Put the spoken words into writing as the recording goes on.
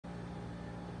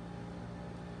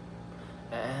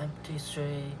An empty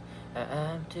street, an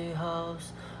empty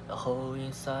house, a hole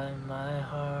inside my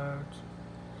heart.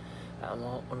 I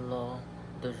walk alone,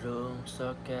 the rooms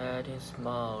are getting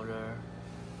smaller.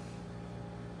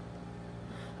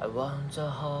 I wonder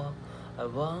how, I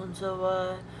wonder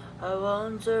why, I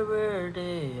wonder where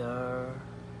they are.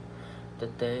 The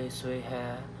days we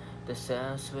had, the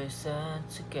sands we sang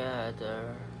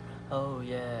together. Oh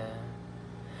yeah,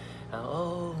 and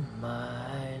oh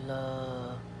my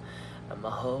love, I'm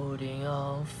holding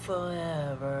on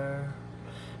forever,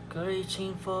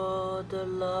 reaching for the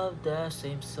love that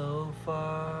seems so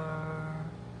far.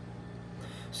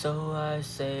 So I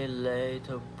say a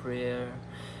little prayer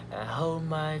and hope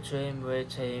my dream will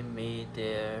take me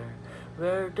there,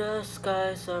 where the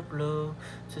skies are blue,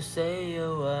 to say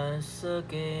you once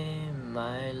again,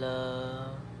 my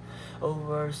love.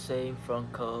 Over sailing from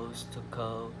coast to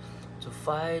coast, to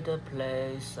find the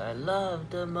place I love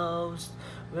the most,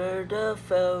 where the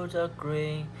fields are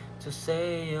green, to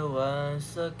say you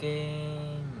once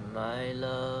again, my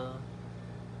love.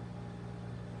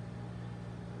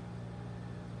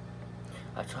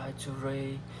 I try to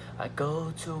read, I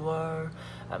go to work,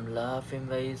 I'm laughing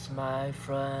with my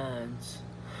friends,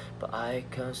 but I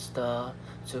can't stop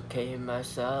to keep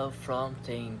myself from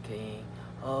thinking,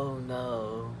 oh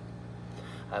no.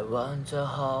 I wonder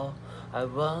how, I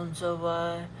wonder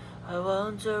why, I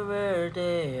wonder where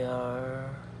they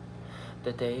are.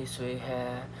 The days we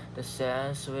had, the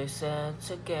sands we sang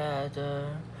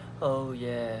together, oh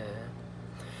yeah.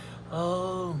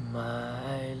 Oh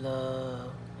my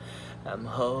love, I'm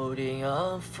holding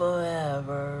on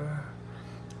forever,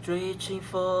 reaching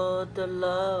for the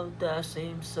love that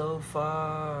seems so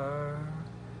far.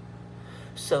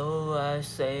 So I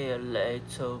say a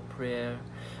little prayer,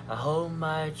 I hope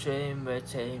my dream will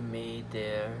take me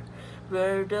there,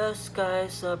 where the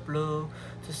skies are blue,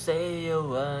 to say you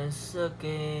once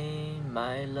again,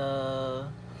 my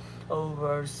love.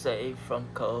 Over safe from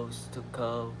coast to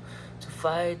coast, to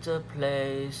find the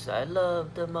place I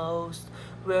love the most,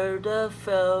 where the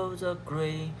fields are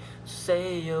green, to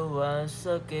say you once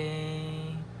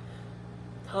again.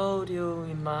 Hold you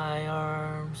in my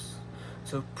arms,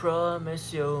 to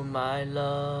promise you my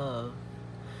love,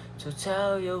 to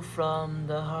tell you from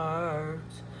the heart,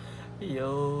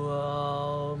 you're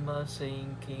all I'm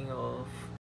thinking of.